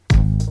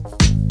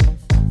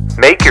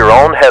Make your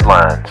own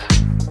headlines.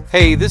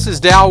 Hey, this is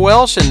Dal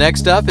Welsh, and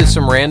next up is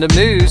some random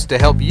news to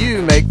help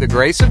you make the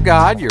grace of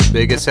God your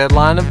biggest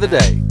headline of the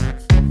day.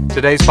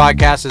 Today's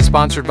podcast is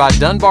sponsored by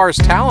Dunbar's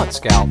Talent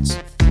Scouts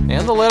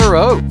and the letter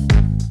O.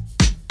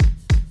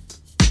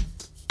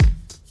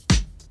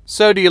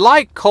 So, do you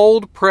like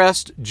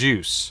cold-pressed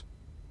juice?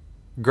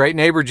 Great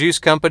Neighbor Juice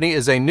Company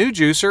is a new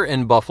juicer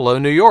in Buffalo,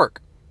 New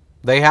York.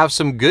 They have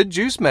some good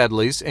juice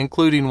medleys,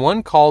 including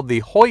one called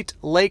the Hoyt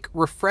Lake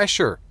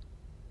Refresher.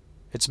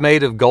 It's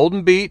made of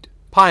golden beet,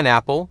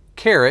 pineapple,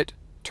 carrot,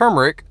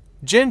 turmeric,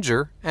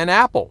 ginger, and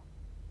apple.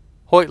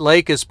 Hoyt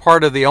Lake is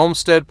part of the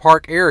Olmsted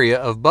Park area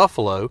of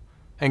Buffalo,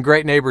 and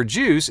Great Neighbor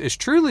Juice is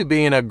truly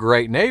being a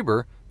great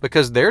neighbor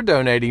because they're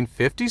donating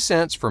 50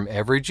 cents from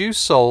every juice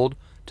sold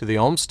to the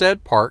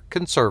Olmsted Park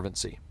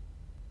Conservancy.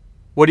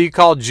 What do you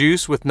call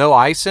juice with no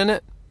ice in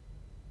it?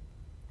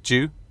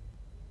 Jew.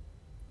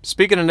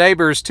 Speaking of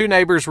neighbors, two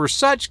neighbors were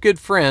such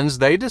good friends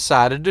they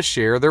decided to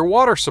share their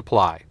water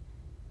supply.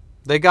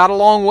 They got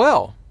along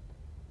well.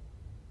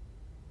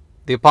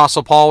 The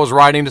Apostle Paul was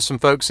writing to some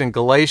folks in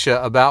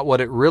Galatia about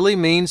what it really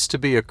means to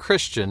be a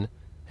Christian,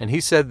 and he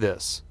said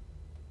this: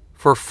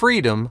 "For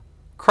freedom,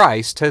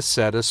 Christ has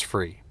set us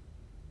free."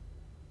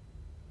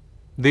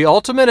 The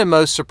ultimate and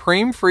most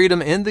supreme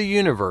freedom in the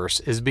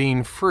universe is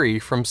being free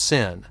from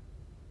sin.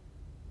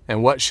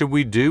 And what should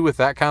we do with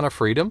that kind of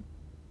freedom?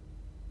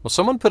 Well,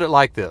 someone put it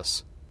like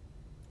this: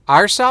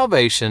 our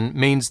salvation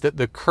means that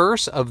the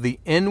curse of the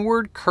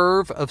inward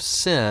curve of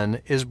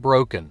sin is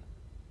broken,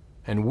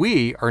 and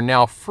we are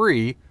now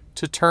free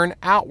to turn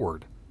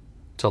outward,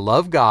 to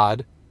love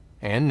God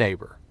and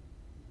neighbor.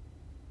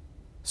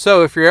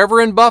 So if you're ever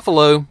in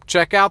Buffalo,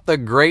 check out the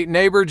Great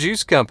Neighbor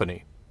Juice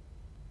Company.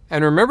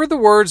 And remember the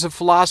words of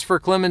philosopher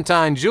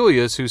Clementine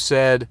Julius, who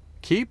said,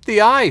 "Keep the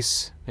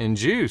ice in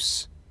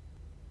juice."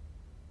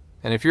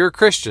 And if you're a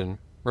Christian,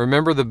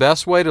 remember the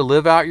best way to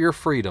live out your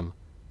freedom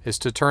is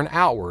to turn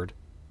outward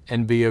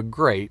and be a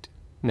great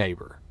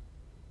neighbor.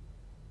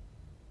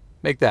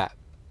 Make that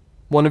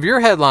one of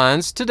your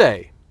headlines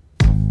today.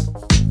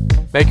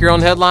 Make Your Own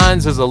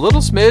Headlines is a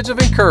little smidge of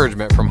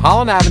encouragement from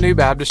Holland Avenue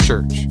Baptist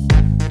Church.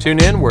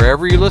 Tune in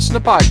wherever you listen to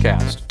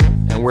podcasts,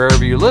 and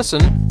wherever you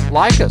listen,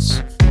 like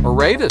us, or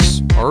rate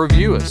us, or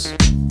review us.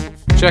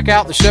 Check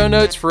out the show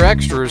notes for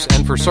extras,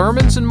 and for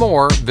sermons and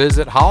more,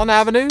 visit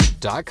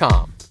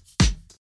hollandavenue.com.